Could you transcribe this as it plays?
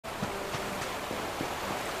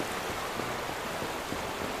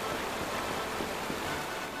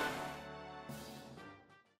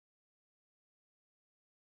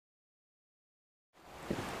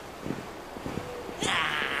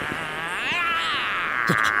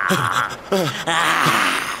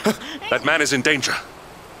That man is in danger.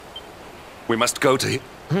 We must go to him.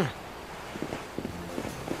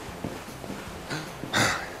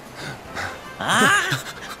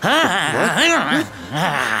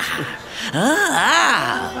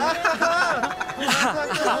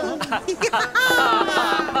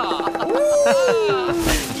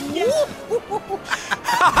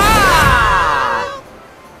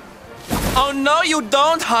 Oh, no, you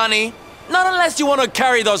don't, honey. Not unless you want to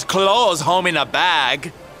carry those clothes home in a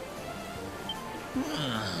bag.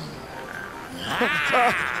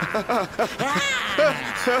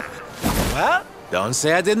 Well, don't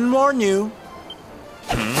say I didn't warn you.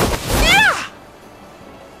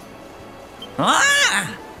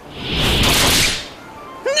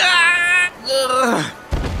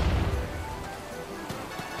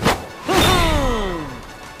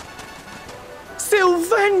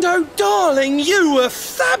 Sylvando, darling, you were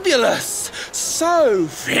fabulous! So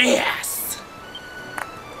fierce!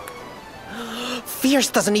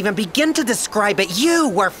 Fierce doesn't even begin to describe it. You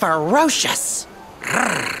were ferocious!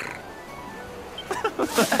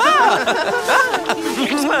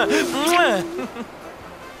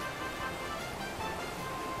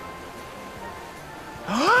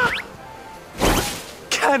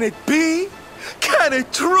 Can it be? Can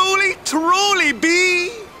it truly, truly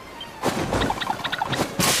be?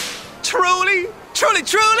 Truly, truly,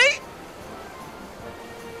 truly?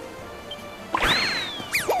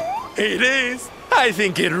 It is. I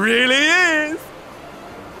think it really is.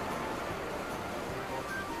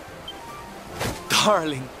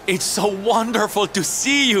 Darling, it's so wonderful to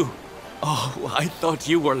see you. Oh, I thought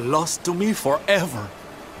you were lost to me forever.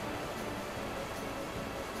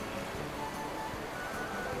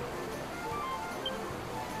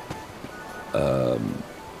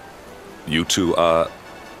 You two are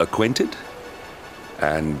acquainted?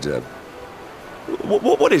 And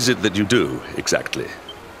what is it that you do, exactly?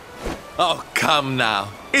 Oh, come now.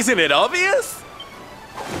 Isn't it obvious?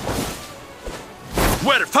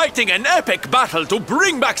 We're fighting an epic battle to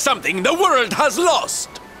bring back something the world has lost.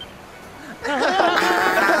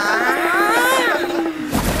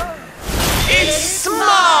 It's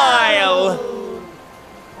Smile!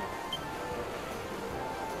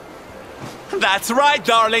 That's right,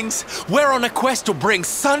 darlings. We're on a quest to bring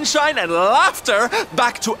sunshine and laughter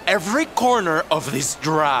back to every corner of this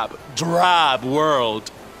drab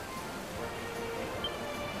world.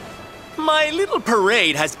 My little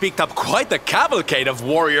parade has picked up quite the cavalcade of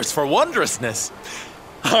warriors for wondrousness.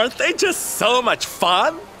 Aren't they just so much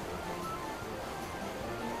fun?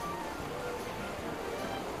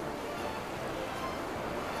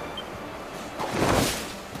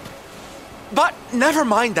 But never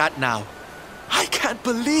mind that now. I can't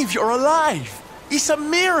believe you're alive. It's a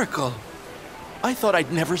miracle. I thought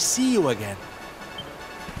I'd never see you again.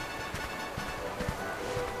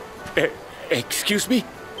 Excuse me?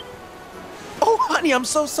 Oh, honey, I'm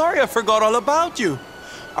so sorry I forgot all about you.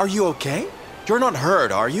 Are you okay? You're not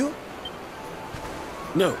hurt, are you?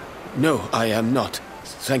 No, I am not.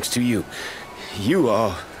 Thanks to you. You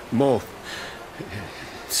are more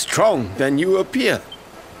strong than you appear.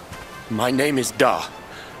 My name is Da.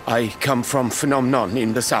 I come from Phenomenon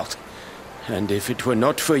in the south. And if it were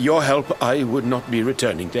not for your help, I would not be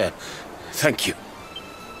returning there. Thank you.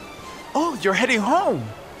 Oh, you're heading home.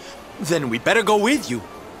 Then we better go with you.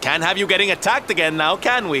 Can't have you getting attacked again now,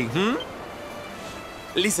 can we,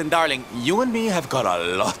 Listen, darling, you and me have got a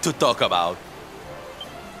lot to talk about.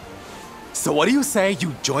 So what do you say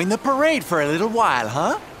you join the parade for a little while,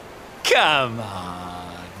 huh? Come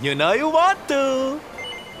on, you know you want to.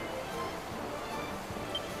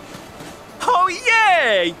 Oh,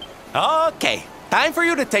 yay! Okay, time for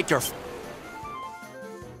you to take your...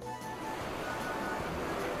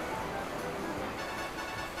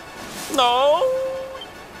 No.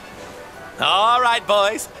 All right,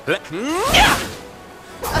 boys. Lead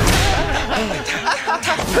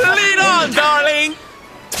on, darling.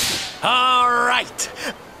 All right.